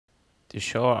To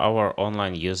show our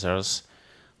online users,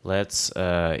 let's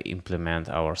implement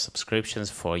our subscriptions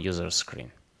for user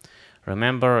screen.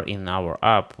 Remember, in our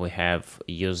app we have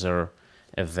user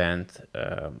event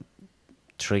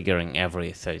triggering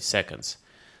every 30 seconds.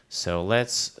 So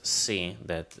let's see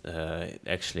that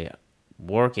actually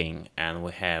working, and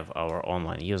we have our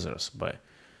online users by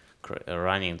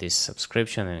running this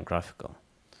subscription in GraphQL.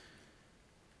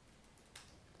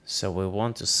 So we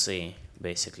want to see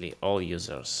basically all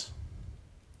users,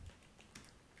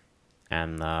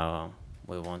 and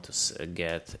we want to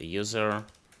get a user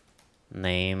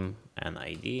name and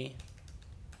ID,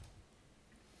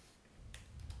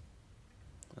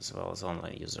 as well as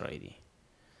online user ID.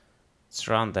 Let's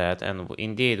run that, and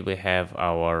indeed we have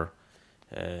our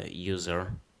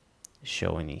user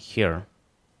showing in here.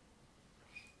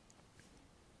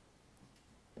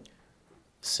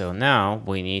 So now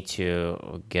we need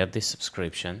to get this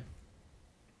subscription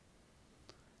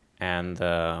and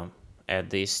add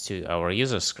this to our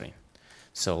user screen.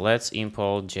 So let's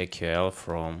import GraphQL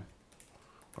from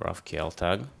GraphQL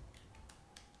tag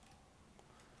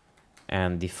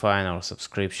and define our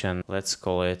subscription. Let's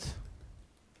call it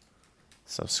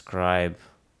subscribe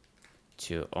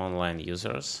to online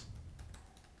users.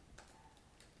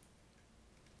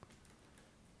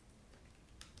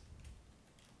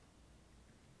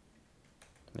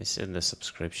 This is the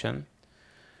subscription.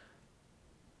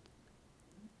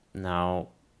 Now,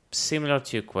 similar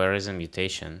to queries and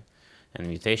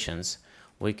mutations,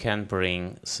 we can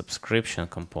bring subscription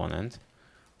component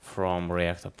from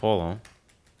React Apollo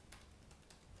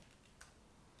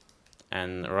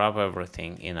and wrap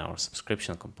everything in our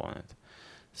subscription component.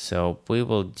 So we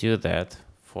will do that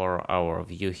for our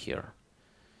view here.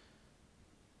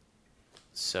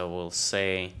 So we'll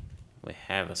say we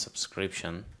have a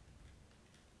subscription.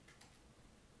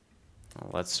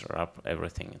 Let's wrap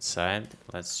everything inside.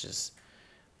 Let's just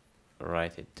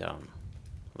write it down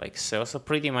like so. So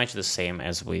pretty much the same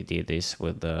as we did this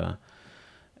with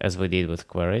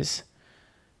queries.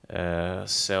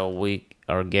 So we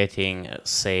are getting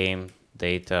same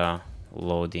data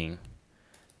loading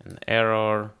an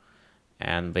error,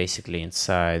 and basically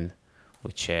inside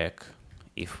we check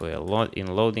if we're in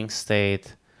loading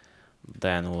state,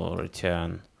 then we'll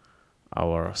return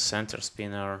our center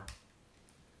spinner,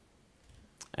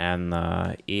 and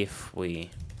if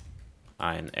we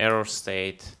are in error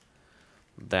state,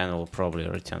 then we'll probably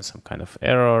return some kind of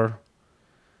error.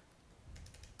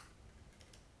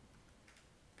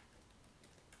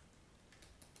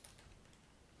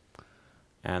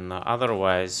 And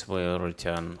otherwise we'll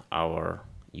return our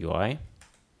UI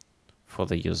for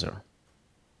the user.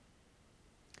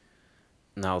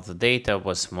 Now the data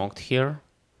was mocked here.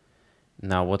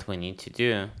 Now what we need to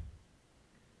do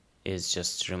is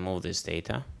just remove this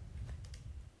data,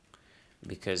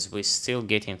 because we're still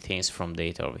getting things from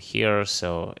data over here,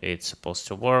 so it's supposed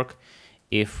to work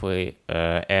if we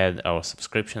add our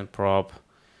subscription prop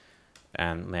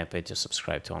and map it to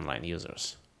subscribe to online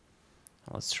users.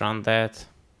 Let's run that,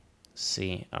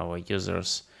 see our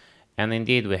users, and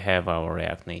indeed we have our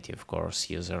React Native course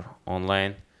user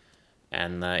online.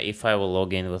 And if I will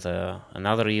log in with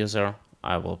another user,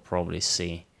 I will probably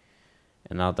see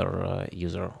another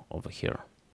user over here.